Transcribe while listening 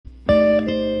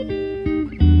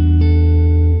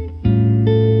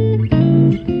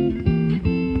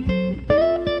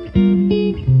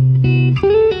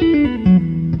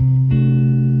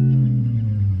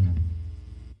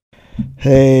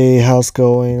Hey, how's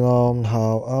going on?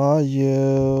 How are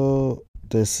you?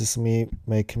 This is me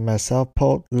making myself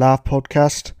laugh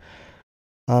podcast.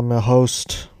 I'm your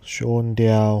host, Sean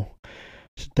Diao.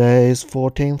 Today is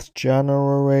 14th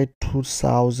January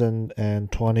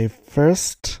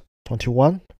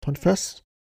 2021. 21st.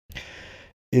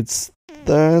 It's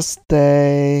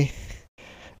Thursday.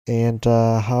 And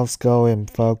how's going,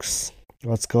 folks?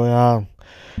 What's going on?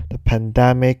 The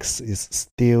pandemic is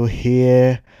still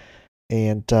here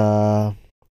and not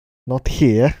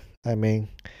here. I mean,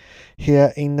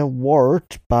 here in the world,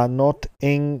 but not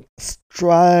in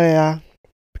Australia,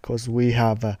 because we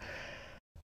have a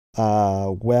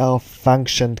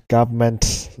well-functioned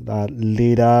government that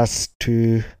lead us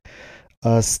to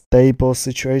a stable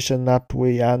situation that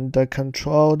we under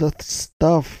control the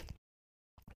stuff.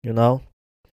 You know,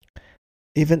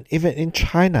 even in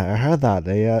China, I heard that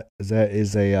there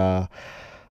is a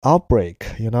outbreak.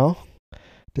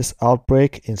 This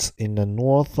outbreak is in the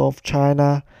north of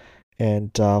China,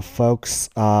 and folks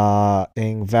are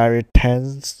in very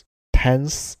tense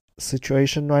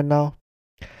situation right now.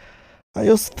 I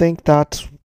just think that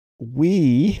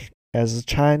we, as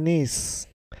Chinese,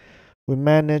 we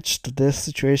managed this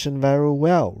situation very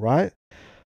well, right?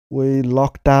 We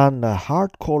locked down the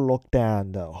hardcore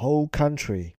lockdown the whole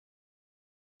country,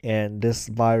 and this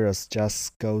virus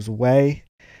just goes away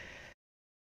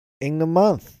in a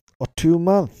month or 2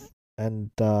 months,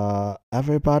 and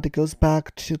everybody goes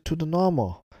back to the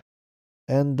normal.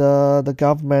 And the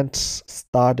government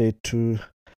started to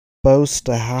boast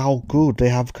how good they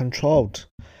have controlled.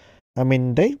 I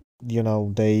mean, they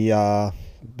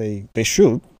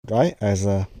should, right? As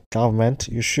a government,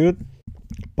 you should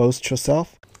boast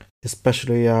yourself,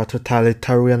 especially a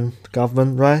totalitarian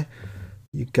government, right?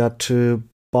 You got to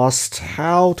boast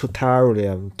how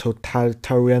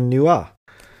totalitarian you are.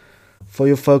 For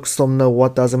you folks don't know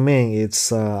what does it mean,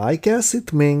 it's I guess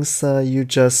it means you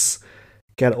just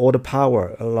get all the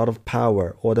power, a lot of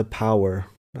power, all the power.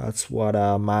 That's what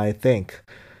I might think.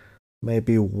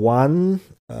 Maybe one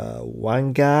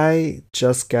guy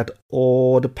just get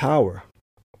all the power,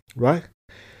 right?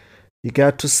 You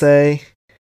got to say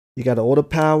you got all the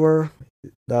power.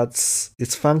 That's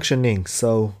it's functioning.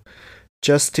 So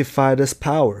justify this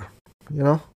power, you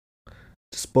know,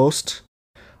 this boast.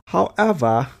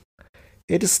 However,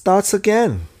 it starts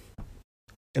again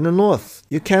in the north.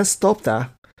 You can't stop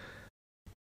that,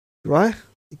 right?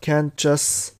 You can't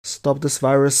just stop this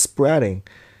virus spreading,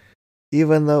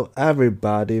 even though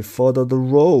everybody follow the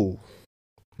rule,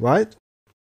 right?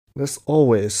 That's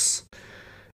always,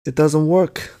 it doesn't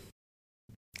work.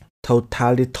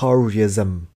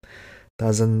 Totalitarianism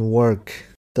doesn't work.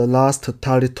 The last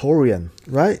totalitarian,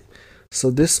 right? So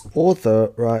this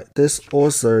author, right? This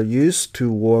author used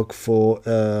to work for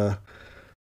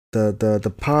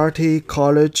the party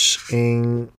college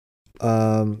in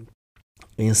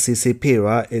CCP,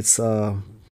 right? It's I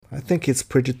think it's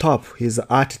pretty top. He's an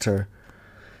editor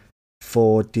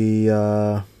for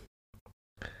the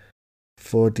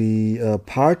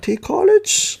party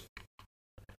college,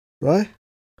 right?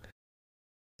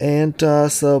 And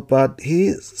but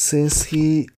since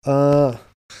he write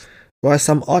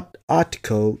some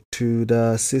article to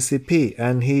the CCP,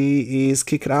 and he is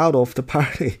kicked out of the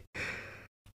party,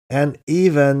 and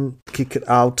even kicked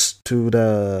out to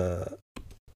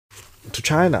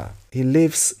China. He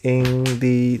lives in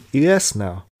the US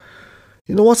now.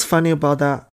 You know what's funny about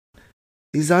that?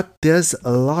 Is that there's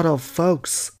a lot of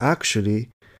folks actually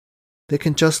they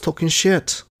can just talking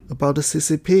shit about the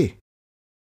CCP.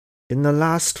 In the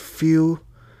last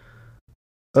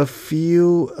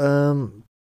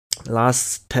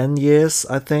 10 years,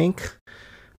 I think,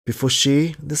 before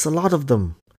there's a lot of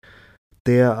them.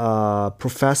 There are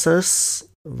professors,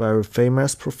 very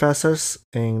famous professors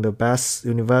in the best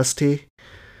university,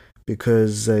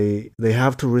 because they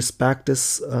have to respect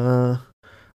this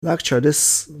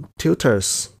this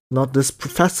tutors, not these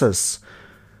professors.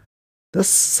 That's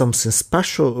something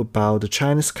special about the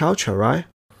Chinese culture, right?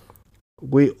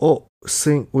 We all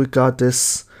think we got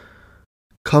this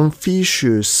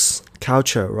Confucius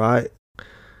culture, right?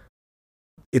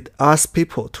 It asks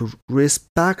people to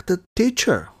respect the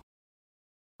teacher.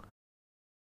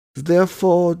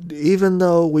 Therefore, even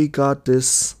though we got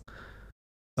this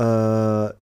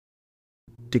uh,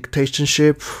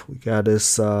 dictatorship, we got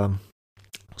this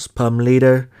sperm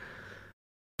leader,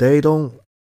 they don't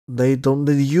they don't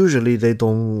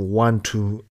want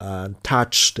to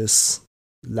touch this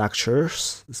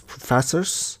lecturers, these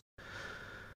professors.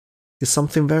 It's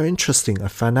something very interesting I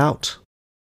found out.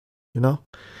 You know,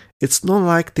 it's not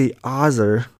like the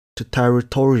other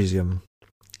totalitarianism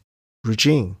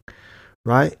regime,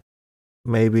 right?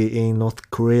 maybe in North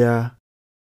Korea,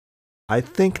 I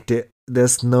think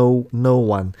there's no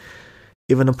one.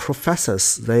 Even the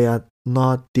professors, they are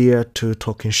not dare to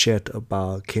talking shit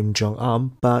about Kim Jong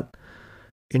Un. But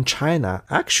in China,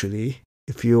 actually,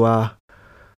 if you are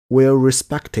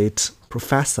well-respected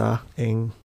professor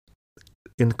in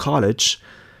college,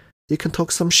 you can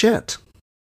talk some shit.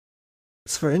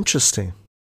 It's very interesting.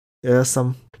 There's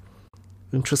some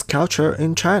interest culture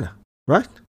in China, right?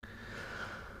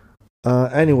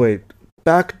 Anyway,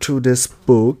 back to this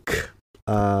book.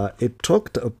 It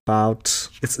talked about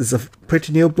it's a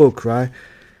pretty new book, right?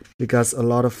 Because a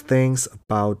lot of things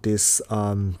about this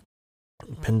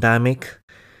pandemic.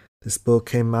 This book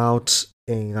came out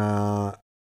in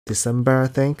December, I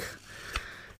think.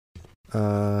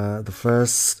 The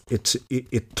first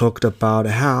it talked about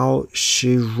how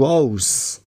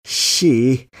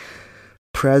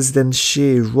President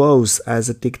Xi rose as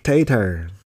a dictator,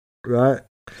 right?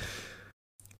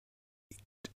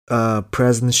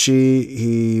 President Xi,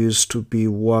 he used to be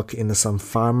work in some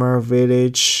farmer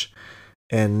village,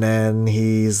 and then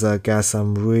he's got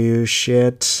some real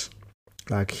shit,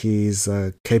 like he's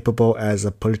capable as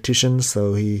a politician,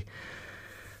 so he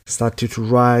started to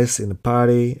rise in the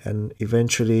party and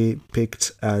eventually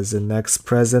picked as the next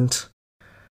president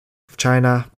of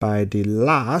China by the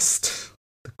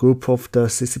group of the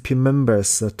CCP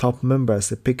members, the top members.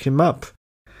 They picked him up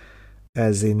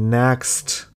as the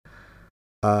next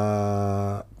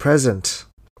president.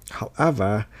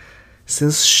 However,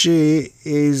 since Xi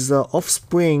is the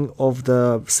offspring of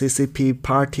the CCP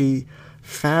party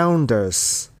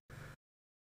founders,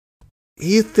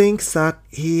 he thinks that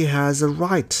he has a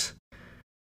right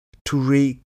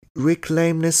to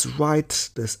reclaim this right,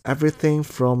 this everything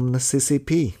from the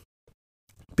CCP,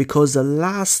 because the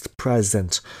last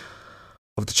president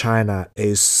of China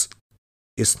is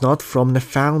not from the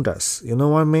founders. You know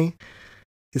what I mean?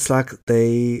 It's like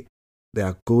they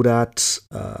are good at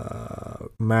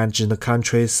managing the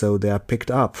country, so they are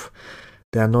picked up.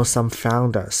 There are not some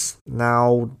founders.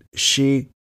 Now Xi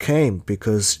came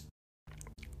because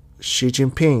Xi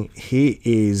Jinping, he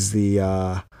is the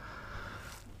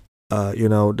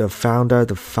the founder,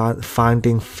 the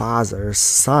founding father's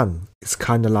son. It's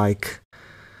kind of like,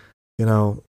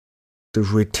 the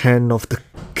return of the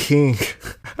king.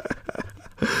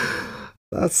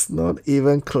 That's not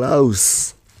even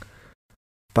close.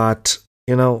 But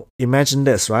imagine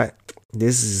this, right?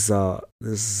 This is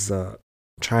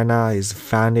China is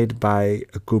founded by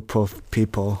a group of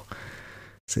people.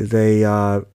 So they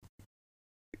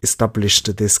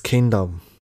established this kingdom,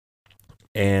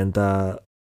 and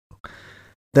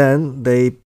then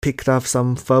they picked up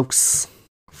some folks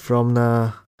from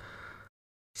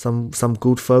some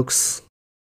good folks,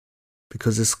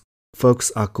 because these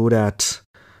folks are good at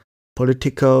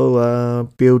political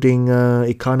building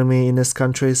economy in this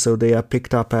country, so they are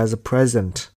picked up as a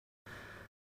president.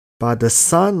 But the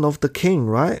son of the king,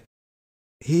 right?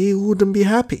 He wouldn't be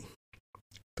happy.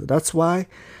 So that's why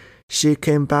she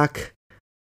came back,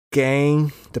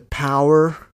 gain the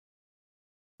power,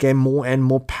 gain more and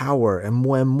more power and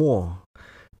more,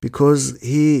 because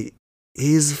he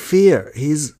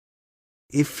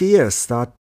fears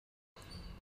that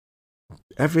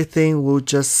everything will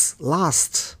just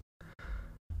last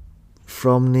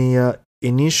from the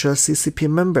initial CCP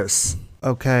members.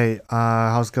 Okay,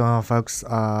 how's it going on, folks?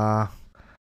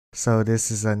 So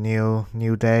this is a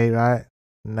new day, right?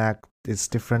 It's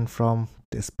different from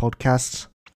this podcast,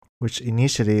 which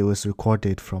initially was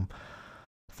recorded from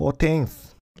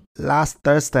 14th last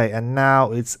Thursday, and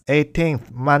now it's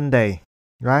 18th Monday,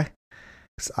 right?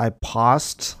 Because I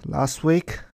paused last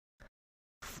week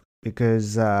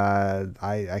because I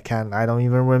don't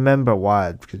even remember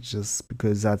what, just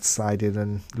because I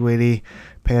didn't really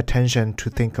pay attention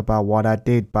to think about what I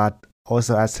did. But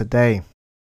also as today,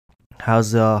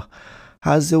 how's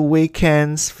the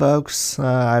weekends, folks?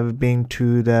 I've been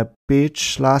to the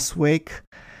beach last week.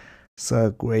 It's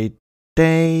a great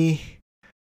day.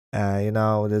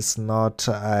 There's not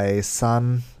a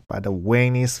sun, but the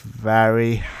wind is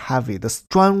very heavy. The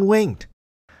strong wind,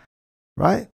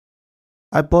 right?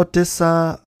 I bought this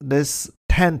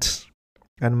tent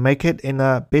and make it in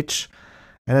a beach,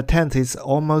 and the tent is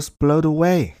almost blown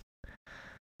away.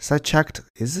 So I checked,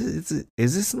 is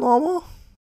this normal,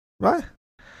 right?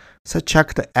 So I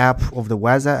checked the app of the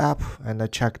weather app, and I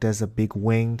checked there's a big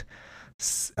wind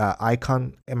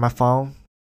icon in my phone,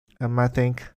 and I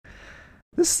think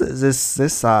I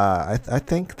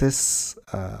think this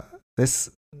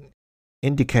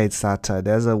indicates that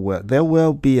there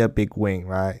will be a big wind,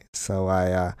 right? So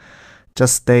I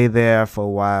just stayed there for a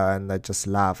while, and I just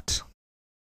left,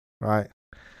 right?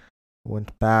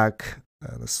 Went back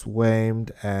and swam,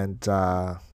 and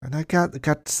I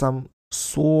got some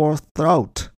sore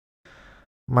throat.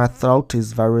 My throat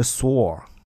is very sore.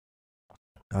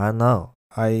 I know.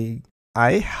 I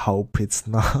hope it's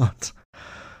not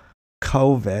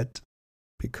COVID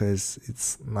because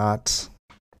it's not.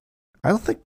 I don't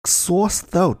think sore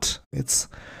throat. It's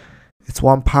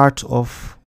one part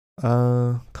of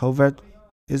COVID,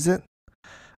 is it?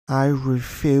 I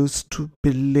refuse to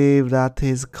believe that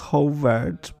is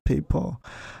COVID, people.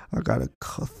 I got a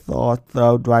sore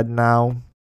throat right now.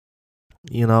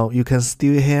 You can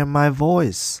still hear my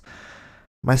voice.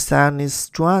 My sound is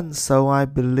strong, so I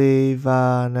believe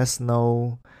there's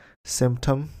no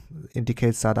symptom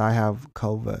indicates that I have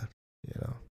COVID. You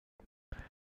know,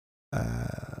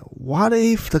 what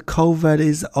if the COVID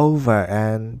is over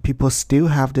and people still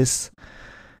have this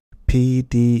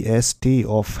PTSD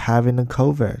of having a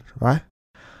COVID, right?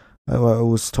 I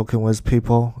was talking with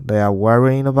people. They are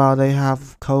worrying about they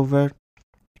have COVID.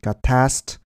 Got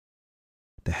tested.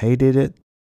 They hated it.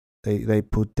 They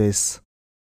put this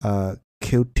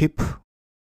Q-tip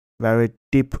very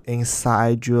deep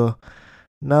inside your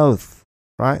nose,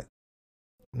 right?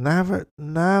 Never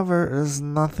is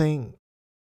nothing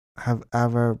have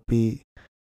ever been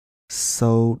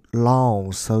so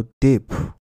long, so deep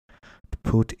to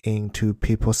put into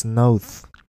people's nose,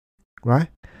 right?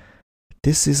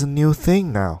 This is a new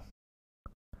thing now.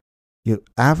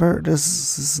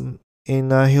 This is in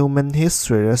human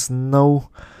history. There's no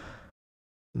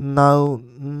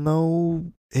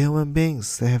human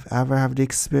beings that have ever had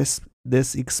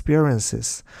these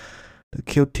experiences. The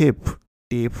Q-tip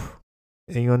deep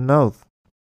in your nose.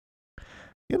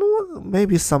 You know what?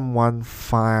 Maybe someone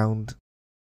found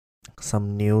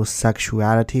some new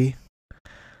sexuality.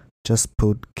 Just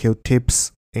put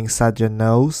Q-tips inside your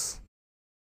nose,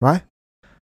 right?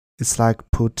 It's like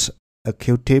put a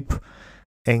Q-tip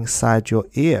inside your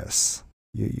ears.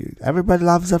 Everybody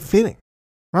loves that feeling,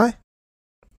 right?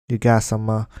 You got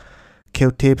some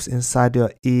Q-tips inside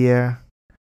your ear.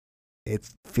 It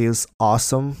feels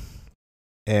awesome,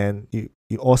 and you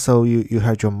also you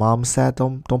heard your mom said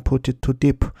don't put it too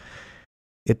deep.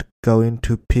 It going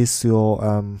to piece your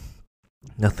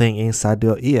the thing inside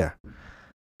your ear,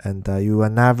 and you will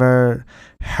never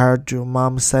heard your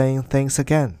mom saying things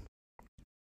again.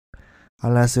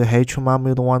 Unless you hate your mom,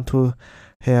 you don't want to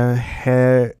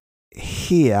hear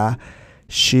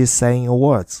she's saying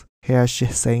words. Hear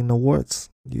she's saying the words.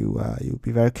 You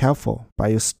be very careful,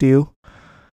 but you still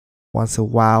once a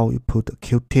while you put a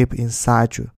Q-tip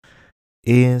inside your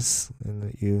ears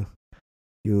and you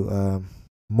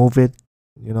move it.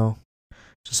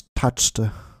 Just touch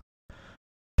the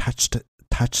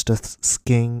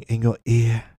skin in your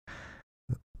ear.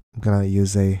 I'm gonna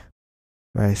use a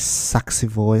very sexy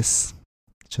voice.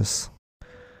 Just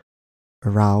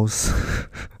arouse.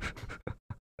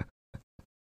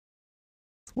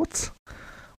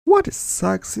 What is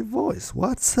sexy voice?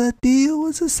 What's the deal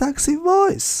with a sexy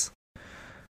voice?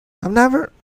 I've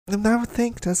never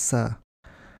think that's a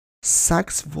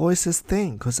sex voices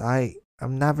thing, cause I'm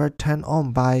never turned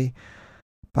on by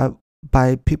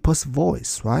people's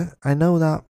voice, right? I know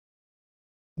that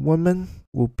women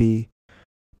will be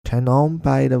turned on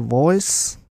by the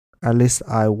voice. At least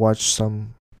I watch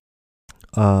some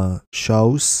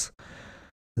shows.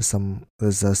 There's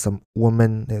some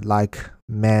women that like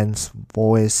man's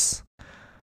voice.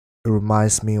 It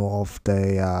reminds me of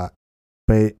the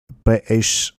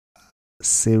British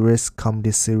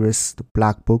comedy series, the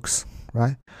Black Books,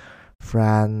 right?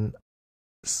 Fran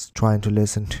trying to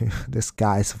listen to this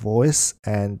guy's voice,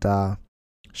 and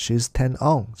she's turned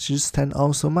on. She's turned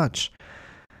on so much.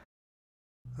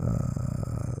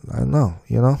 I know,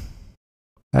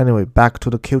 Anyway, back to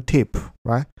the Q-tip,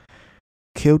 right?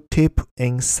 Q-tip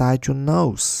inside your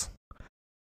nose.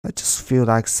 I just feel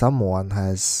like someone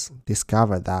has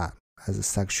discovered that as a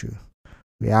sexual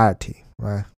reality,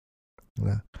 right?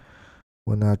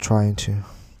 We're not trying to.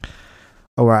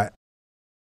 Alright,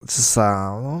 just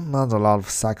not a lot of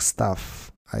sex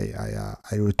stuff. I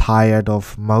retired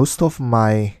of most of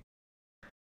my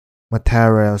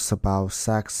materials about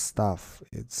sex stuff.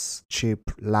 It's cheap,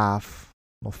 laugh,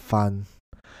 no fun.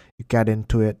 You get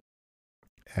into it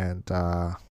and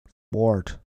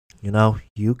bored.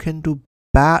 You can do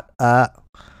better,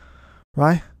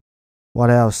 right? What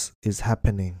else is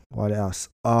happening? What else?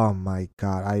 Oh my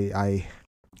god, I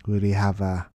really have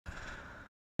a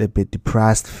bit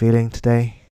depressed feeling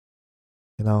today.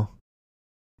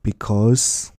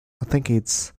 Because I think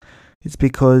it's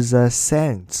because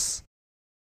Saints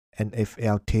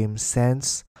NFL team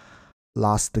Saints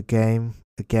lost the game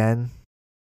again.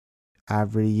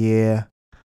 Every year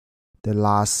they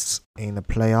lost in the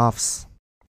playoffs.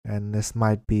 And this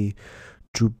might be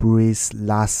Drew Brees'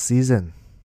 last season.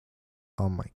 Oh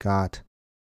my God.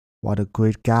 What a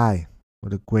great guy.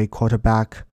 What a great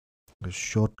quarterback. A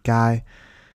short guy.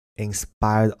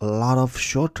 Inspired a lot of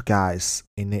short guys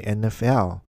in the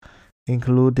NFL,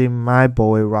 including my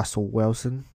boy Russell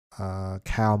Wilson,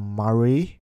 Kyle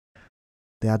Murray.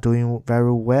 They are doing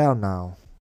very well now.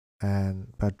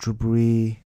 But Drew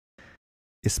Brees,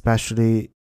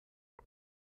 especially,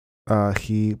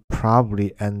 he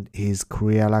probably end his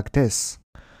career like this: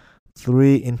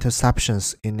 3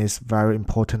 interceptions in this very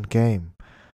important game.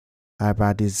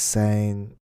 Everybody's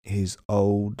saying he's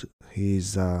old.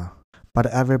 But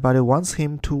everybody wants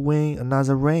him to win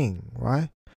another ring, right?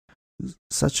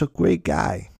 Such a great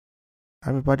guy.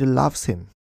 Everybody loves him.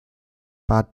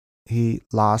 But he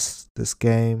lost this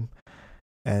game,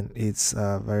 and it's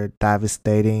a very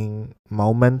devastating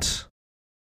moment,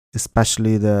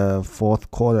 especially the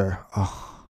fourth quarter.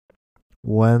 Oh,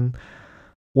 when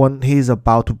he's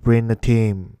about to bring the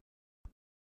team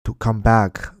to come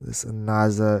back, there's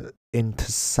another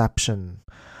interception.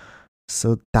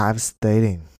 So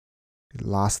devastating. He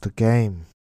lost the game.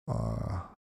 I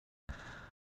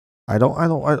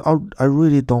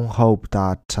really don't hope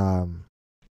that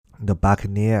the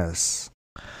Buccaneers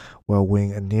will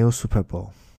win a new Super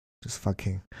Bowl. Just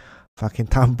fucking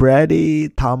Tom Brady.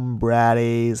 Tom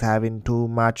Brady is having too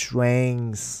much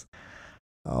rings.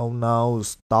 Oh no,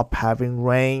 stop having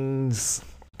rings.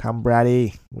 Tom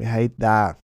Brady, we hate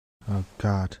that. Oh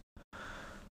God.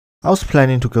 I was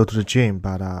planning to go to the gym,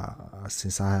 but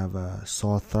since I have a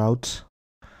sore throat,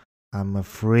 I'm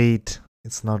afraid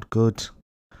it's not good.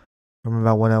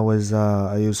 Remember when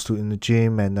I used to in the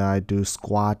gym and I do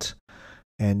squat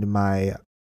and I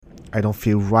don't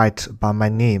feel right about my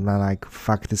knee. I'm like,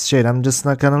 fuck this shit. I'm just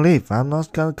not gonna leave. I'm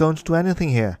not gonna go to do anything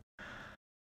here.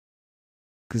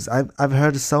 Cause I've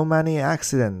heard so many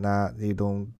accidents that you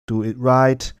don't do it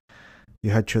right.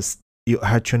 You hurt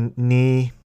your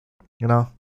knee. You know.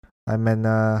 I'm an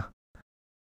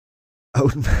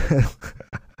old man.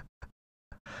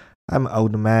 I'm an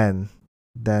old man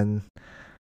than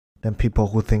people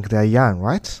who think they're young,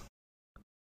 right?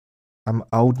 I'm an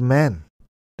old man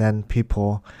than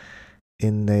people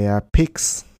in their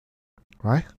peaks,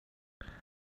 right?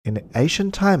 In the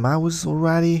ancient time, I was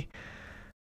already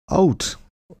old.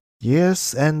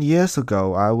 Years and years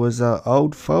ago, I was an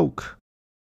old folk.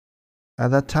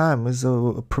 At that time, was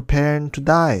preparing to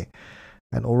die,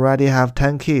 and already have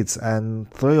 10 kids,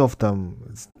 and 3 of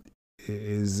them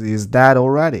is dead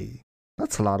already.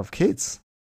 That's a lot of kids,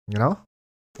 you know.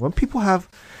 When people have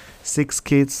 6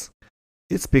 kids,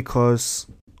 it's because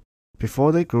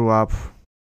before they grew up,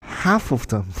 half of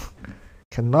them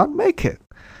cannot make it.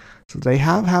 So they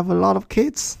have a lot of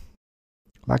kids,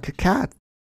 like a cat.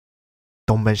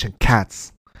 Don't mention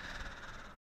cats.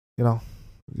 You know,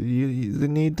 you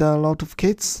need a lot of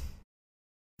kids.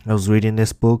 I was reading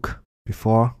this book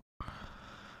before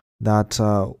that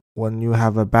when you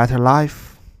have a better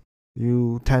life,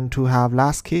 you tend to have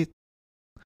less kids,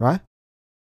 right?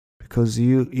 Because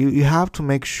you have to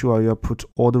make sure you put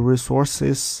all the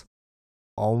resources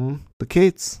on the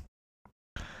kids,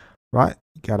 right?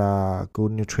 You got a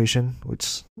good nutrition,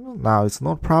 which now it's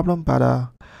not a problem, but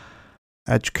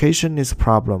education is a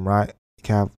problem, right?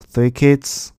 You have 3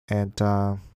 kids, and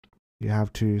you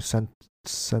have to send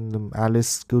them at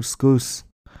least good schools.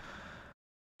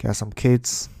 Get some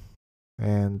kids,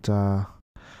 and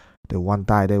they won't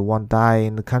die. They won't die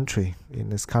in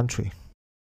this country,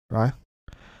 right?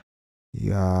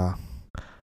 Yeah,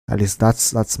 at least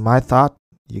that's my thought.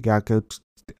 You got good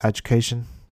education,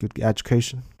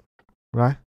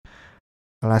 right?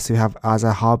 Unless you have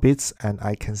other hobbies, and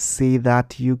I can see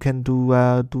that you can do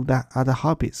that other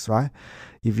hobbies, right?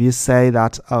 If you say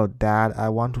that, oh, Dad, I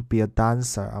want to be a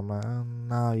dancer, I'm like,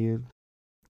 no,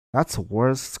 that's a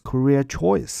worst career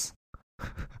choice,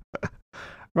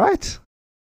 right?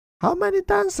 How many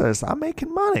dancers are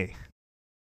making money?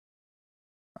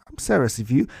 I'm serious. If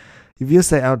you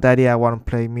say, oh, Daddy, I want to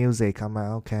play music, I'm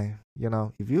like, okay,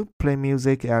 if you play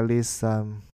music, at least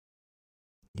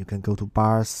you can go to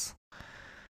bars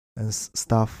and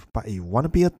stuff. But you want to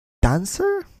be a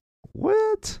dancer?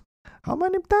 What? How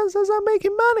many dancers are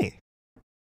making money?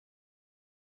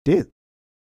 Dude,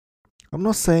 I'm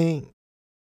not saying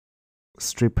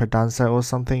stripper dancer or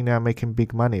something, they are making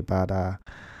big money, but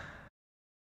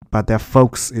their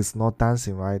folks is not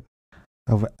dancing, right?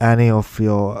 Of any of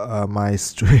your my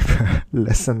stripper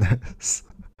listeners,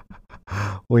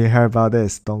 when you hear about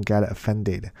this, don't get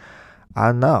offended. I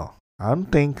don't know. I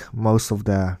don't think most of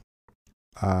the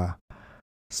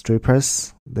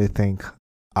strippers, they think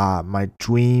My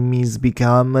dream is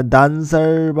become a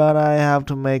dancer, but I have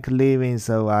to make a living,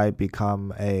 so I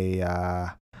become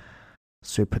a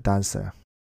strip dancer,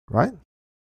 right?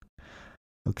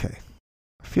 Okay.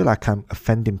 I feel like I'm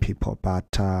offending people, but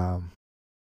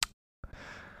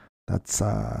that's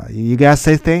you gotta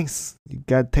say things. You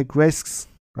gotta take risks,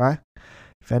 right?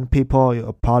 Offend people, you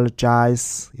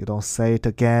apologize. You don't say it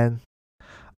again,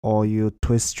 or you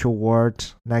twist your word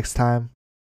next time.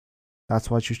 That's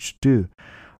what you should do,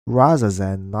 rather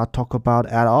than not talk about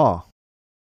at all,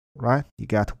 right? You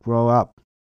got to grow up.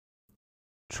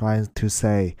 Trying to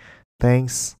say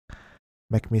things,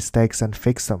 make mistakes, and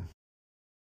fix them.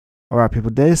 All right,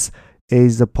 people. This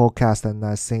is the podcast, and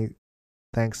I think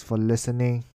thanks for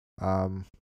listening. Um,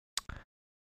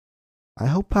 I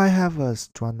hope I have a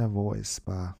stronger voice,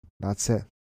 but that's it.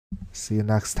 See you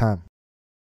next time.